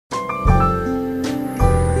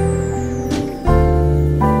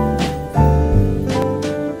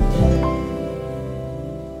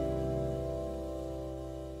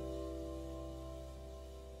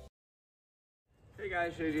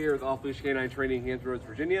Guys, Shay here with Off-Leash Canine Training, Hampton,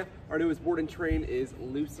 Virginia. Our newest board and train is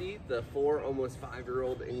Lucy, the 4-almost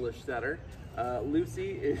 5-year-old English setter.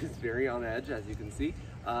 Lucy is very on edge, as you can see,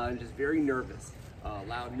 and just very nervous.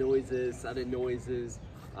 Loud noises, sudden noises,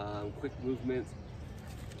 quick movements,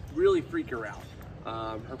 really freak her out.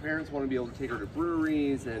 Her parents want to be able to take her to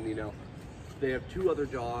breweries, and they have 2 other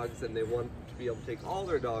dogs, and they want to be able to take all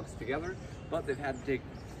their dogs together, but they've had to take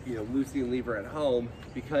Lucy and leave her at home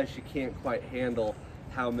because she can't quite handle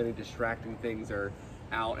how many distracting things are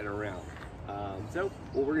out and around. So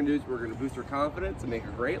what we're gonna do is we're gonna boost her confidence and make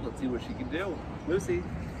her great. Let's see what she can do. Lucy,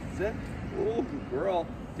 sit. Ooh, good girl.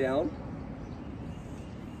 Down.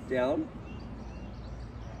 Down.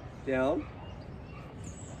 Down.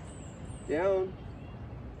 Down.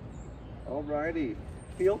 Alrighty.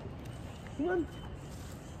 Heel. Come on.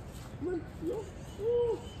 Come on. Heel.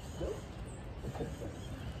 Ooh.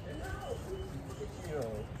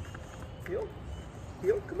 Go. Heel,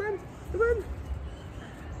 heel, come on, come on.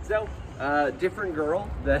 So, different girl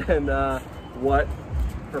than what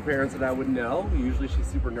her parents and I would know. Usually she's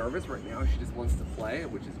super nervous. Right now she just wants to play,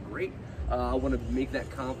 which is great. I want to make that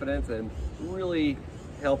confidence and really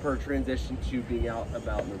help her transition to being out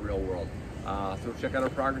about in the real world. So check out our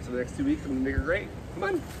progress in the next 2 weeks. I'm going to make her great. Come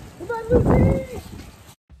on, Lucy!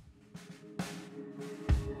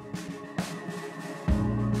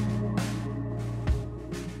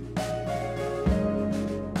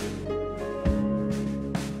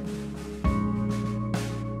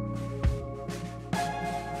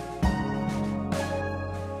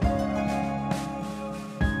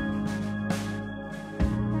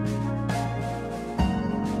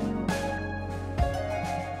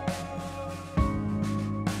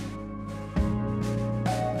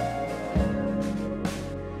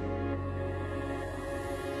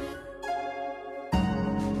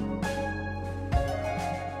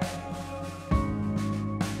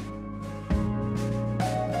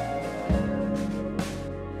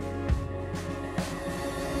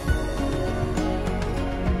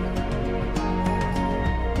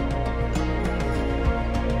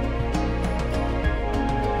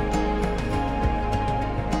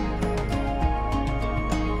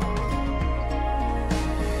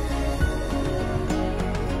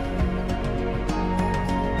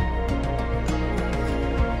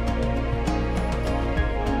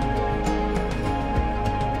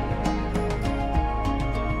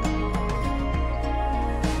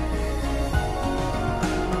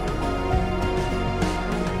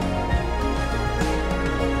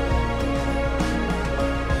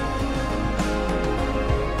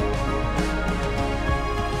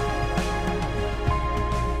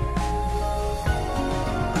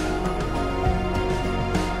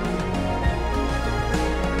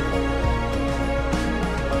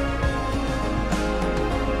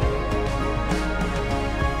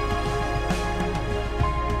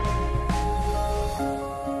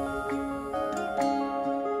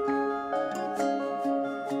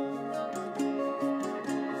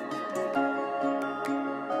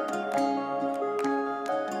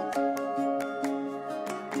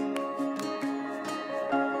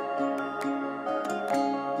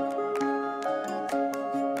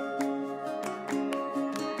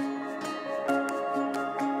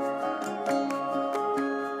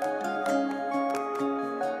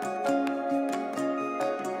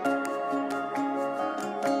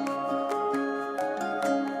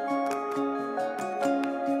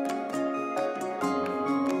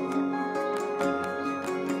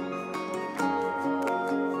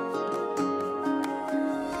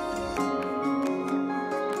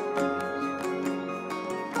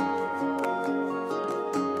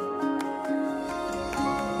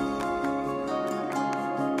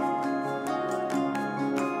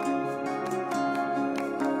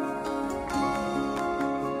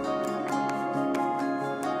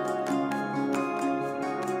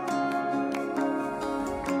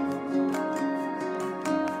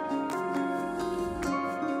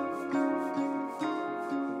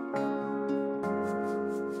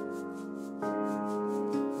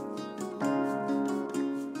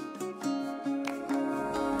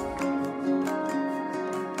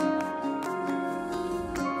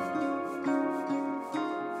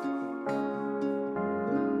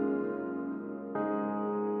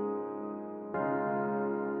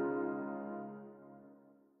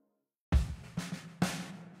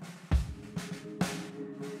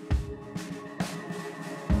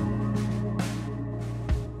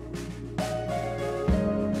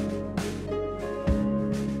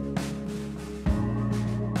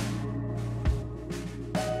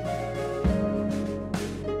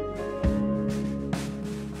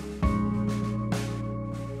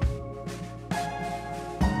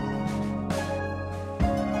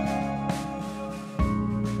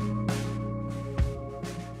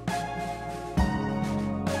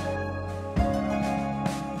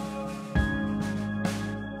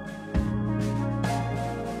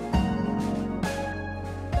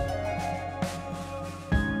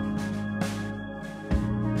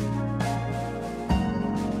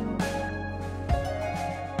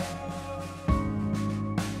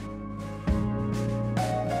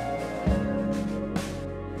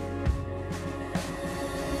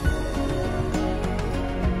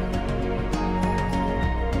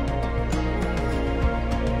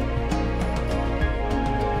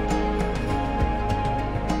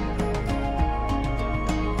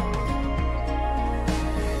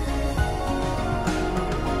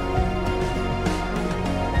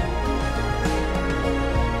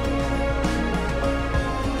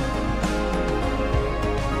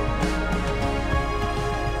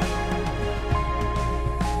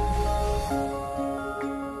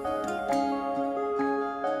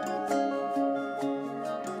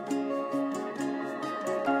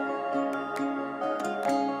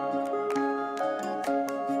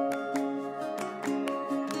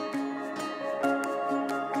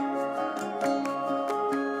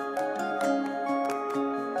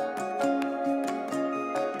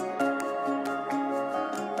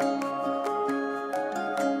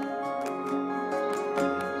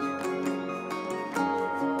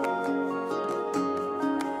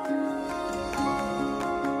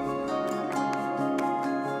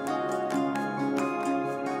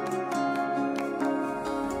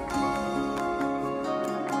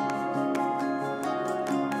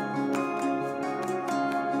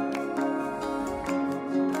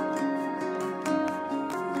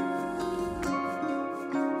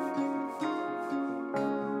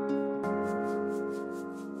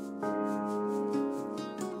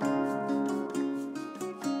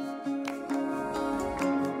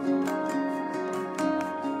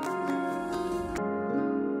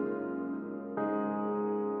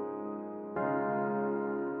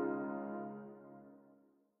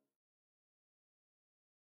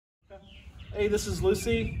 Hey, this is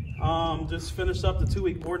Lucy. Just finished up the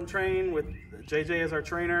 2-week board and train with JJ as our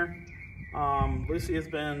trainer. Lucy has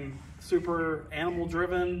been super animal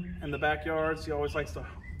driven in the backyard. She always likes to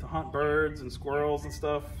hunt birds and squirrels and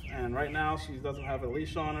stuff. And right now she doesn't have a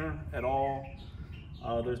leash on her at all.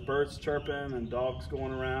 There's birds chirping and dogs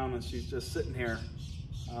going around, and she's just sitting here.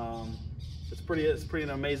 It's pretty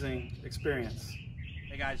an amazing experience.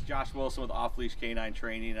 Hey guys, Josh Wilson with Off-Leash Canine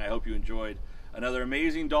Training, and I hope you enjoyed another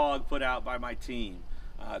amazing dog put out by my team.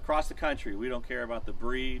 Across the country, we don't care about the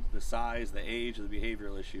breed, the size, the age, or the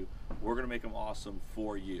behavioral issue. We're going to make them awesome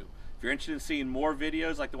for you. If you're interested in seeing more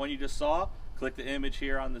videos like the one you just saw, click the image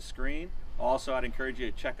here on the screen. Also, I'd encourage you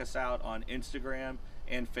to check us out on Instagram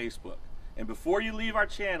and Facebook. And before you leave our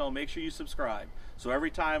channel, make sure you subscribe. So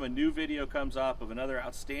every time a new video comes up of another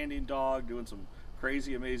outstanding dog doing some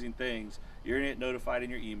crazy, amazing things, you're going to get notified in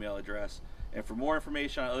your email address. And for more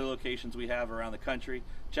information on other locations we have around the country,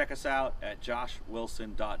 check us out at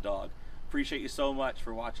joshwilson.dog. Appreciate you so much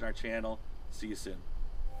for watching our channel. See you soon.